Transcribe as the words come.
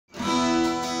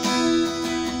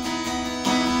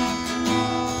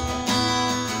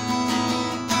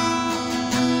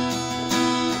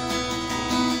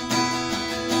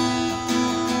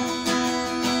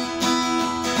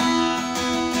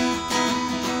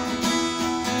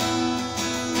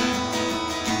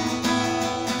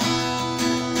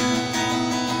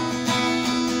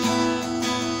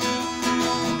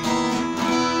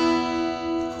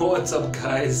What's up,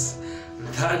 guys?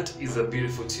 That is a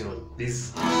beautiful tune.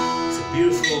 This is a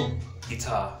beautiful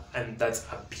guitar, and that's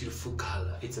a beautiful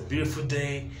color. It's a beautiful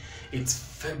day. It's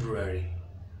February,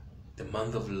 the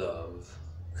month of love.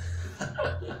 I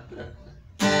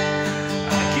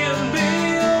can be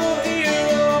your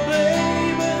hero,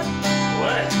 baby.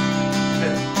 What?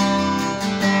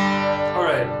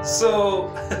 Alright, so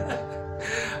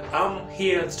I'm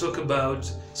here to talk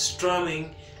about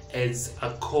strumming as a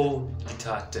core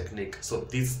guitar technique. So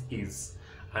this is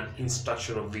an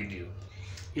instructional video.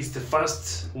 It's the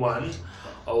first one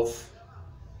of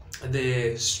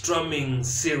the strumming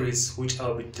series which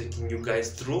I'll be taking you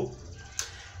guys through,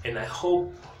 and I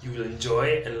hope you will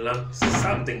enjoy and learn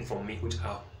something from me which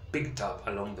I picked up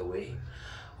along the way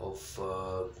of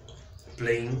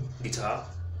playing guitar.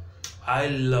 I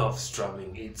love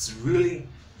strumming. It's really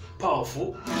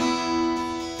powerful,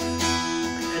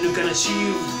 and you can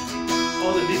achieve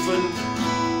all the different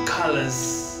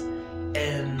colors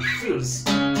and feels.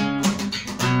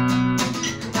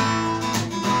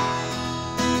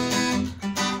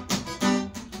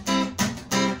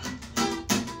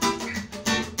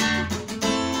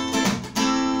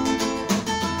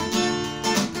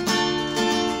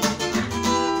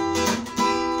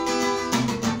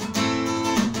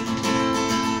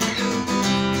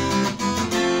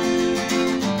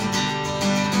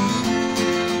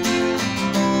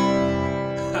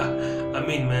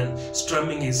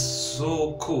 Strumming is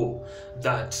so cool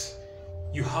that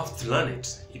you have to learn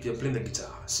it if you're playing the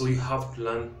guitar. So you have to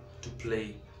learn to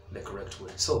play the correct way.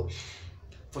 So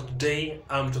for today,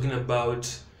 I'm talking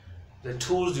about the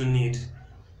tools you need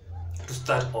to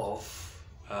start off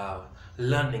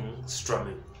learning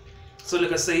strumming. So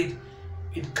like I said,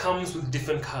 it comes with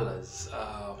different colors,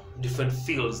 different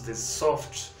feels. There's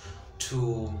soft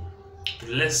to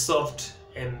less soft,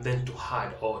 and then to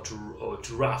hard or to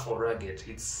rough or rugged.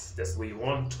 That's the way you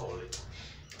want to call it.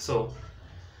 So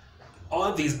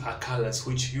all these are colors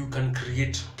which you can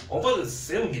create over the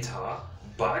same guitar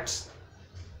but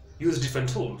use different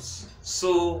tools.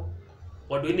 So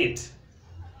what do we need?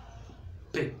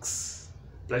 Picks,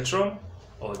 plectrum,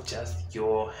 or just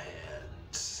your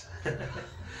hand.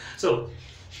 So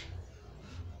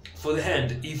for the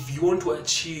hand, if you want to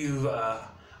achieve a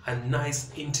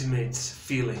nice intimate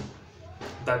feeling,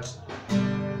 that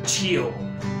chill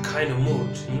kind of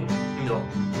mood, you know,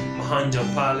 mahanja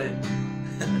pale,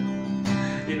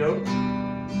 you know,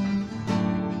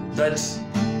 that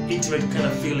intimate kind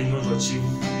of feeling you want to achieve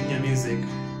in your music,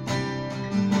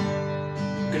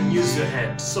 you can use your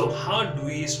hand. So how do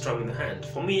we strum in the hand?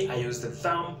 For me, I use the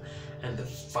thumb and the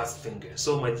first finger.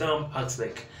 So my thumb acts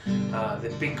like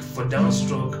the pick for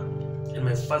downstroke, and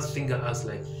my first finger acts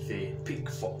like the pick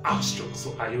for upstroke.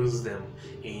 So I use them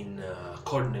in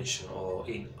coordination or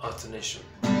in alternation.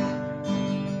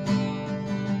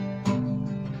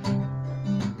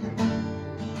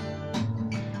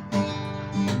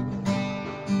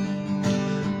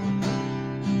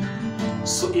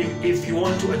 So if you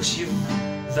want to achieve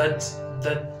that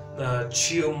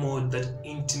chill mode, that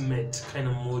intimate kind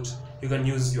of mode, you can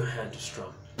use your hand to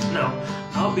strum. Now,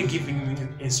 I'll be giving you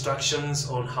instructions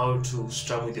on how to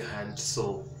strum with your hand,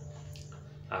 so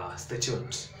stay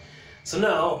tuned. So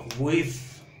now,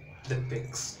 with the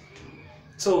picks.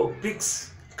 So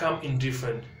picks come in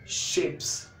different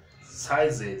shapes,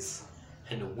 sizes,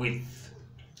 and width.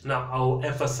 Now, I'll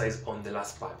emphasize on the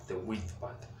last part, the width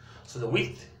part. So the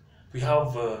width, we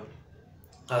have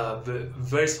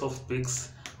very soft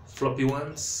picks, floppy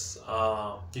ones.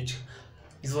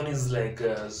 This one is like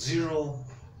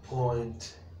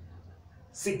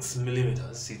 0.6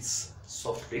 millimeters. It's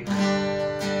soft pick.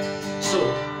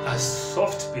 So a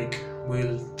soft pick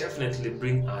will definitely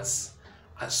bring us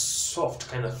a soft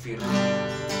kind of feeling,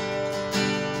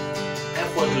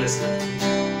 effortlessly.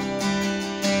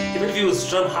 Even if you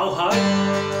strum how hard,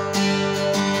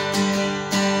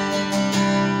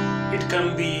 it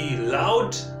can be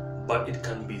loud, but it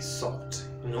can be soft,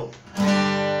 you know.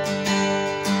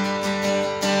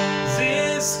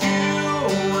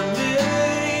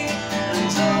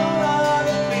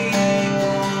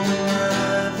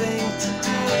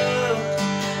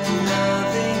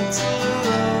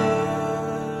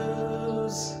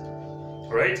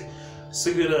 So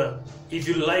if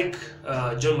you like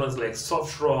genres like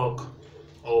soft rock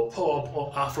or pop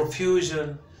or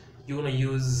Afrofusion, you want to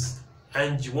use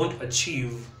and you want to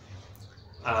achieve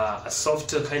a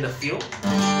softer kind of feel,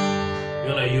 you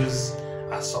want to use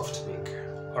a soft pick.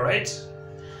 Alright,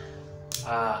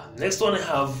 next one I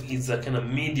have is a kind of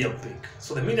medium pick.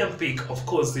 So the medium pick, of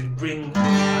course, it brings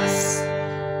us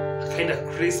a kind of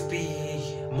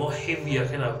crispy, more heavier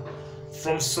kind of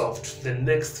from soft, the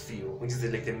next feel, which is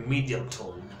like a medium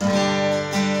tone.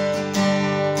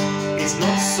 It's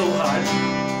not so hard,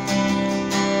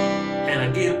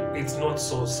 and again, it's not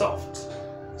so soft.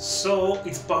 So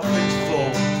it's perfect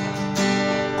for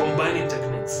combining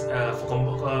techniques. Like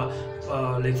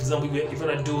for example, if you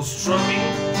wanna do strumming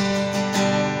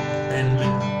and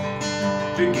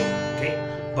picking, okay?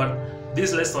 But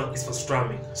this lesson is for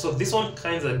strumming. So this one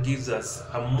kind of gives us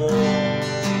a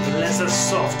lesser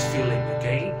soft feeling,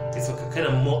 okay? It's like a kind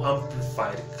of more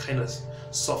amplified kind of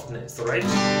softness, alright?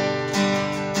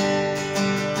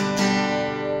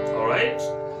 Alright?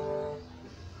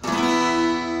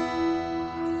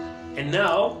 And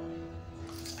now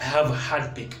I have a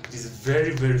hard pick. It is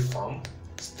very, very firm,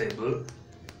 stable.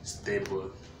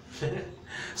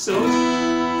 So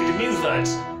it means that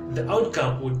the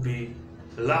outcome would be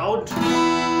loud,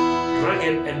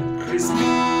 rugged, and crispy.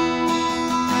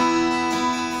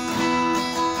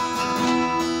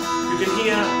 You can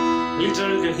hear,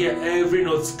 literally, you can hear every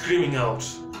note screaming out.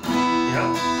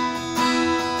 Yeah.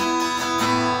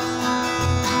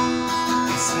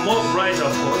 It's more bright,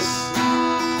 of course.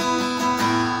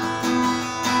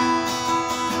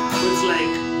 It's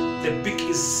like the pick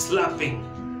is slapping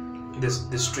the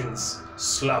strings.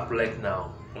 Slap like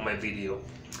now on my video.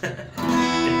 And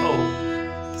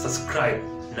oh, subscribe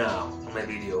now on my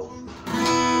video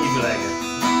if you like it.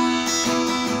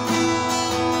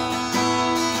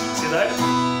 See that?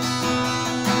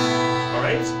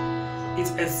 Alright?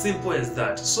 It's as simple as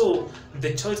that. So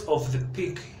the choice of the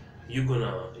pick you're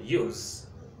gonna use,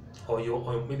 or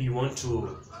maybe you want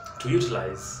to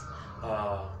utilize,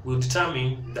 will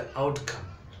determine the outcome.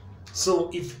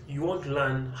 So if you want to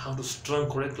learn how to strum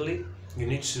correctly, you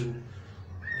need to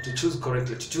choose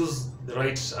correctly, to choose the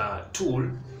right tool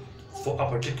for a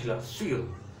particular feel.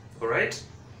 Alright?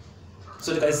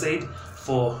 So like I said,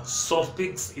 for soft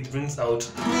picks, it brings out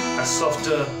a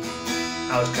softer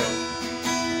outcome.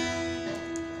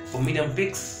 For medium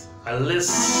picks, a less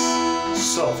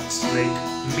soft, like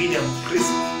medium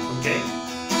crisp, okay?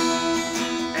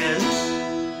 And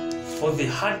for the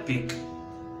hard pick,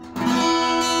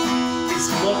 it's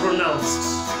more pronounced,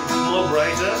 it's more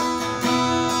brighter.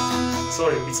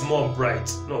 Sorry, it's more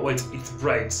bright. No, wait, it's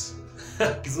bright.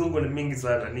 Kizungu ni mingi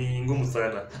sana, ni ngumu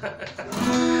sana.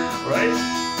 Right?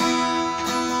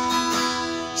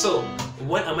 So,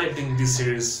 why am I doing this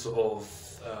series of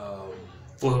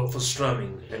for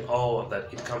strumming and all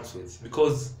that it comes with?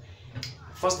 Because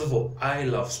first of all, I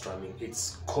love strumming.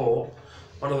 It's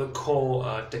one of the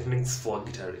core techniques for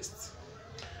guitarists.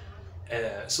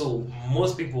 So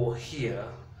most people here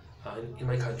in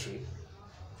my country,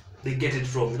 they get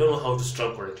it wrong. They don't know how to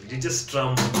strum correctly. They just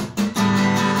strum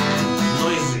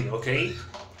noisy, okay?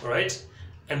 Alright?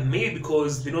 And maybe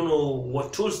because they don't know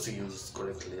what tools to use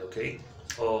correctly, okay?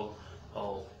 Or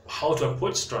how to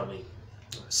approach strumming.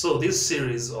 So this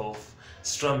series of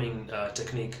strumming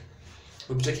technique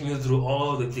will be taking you through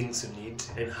all the things you need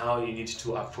and how you need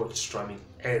to approach strumming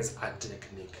as a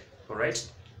technique, alright?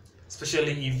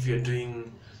 Especially if you're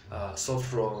doing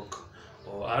soft rock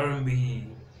or R&B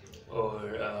or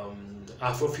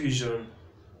Afrofusion,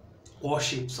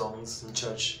 worship songs in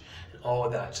church, and all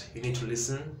that. You need to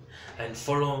listen and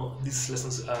follow these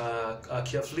lessons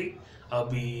carefully. I'll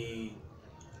be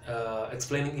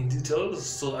explaining in details,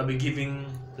 so I'll be giving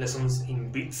lessons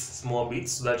in bits, small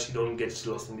bits, so that you don't get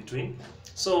lost in between.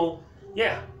 So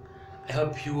yeah, I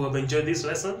hope you have enjoyed this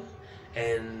lesson,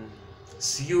 and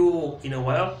see you in a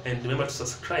while. And remember to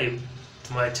subscribe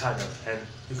to my channel, and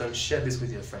you can share this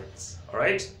with your friends.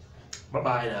 Alright, bye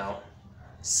bye now,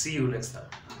 see you next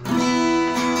time.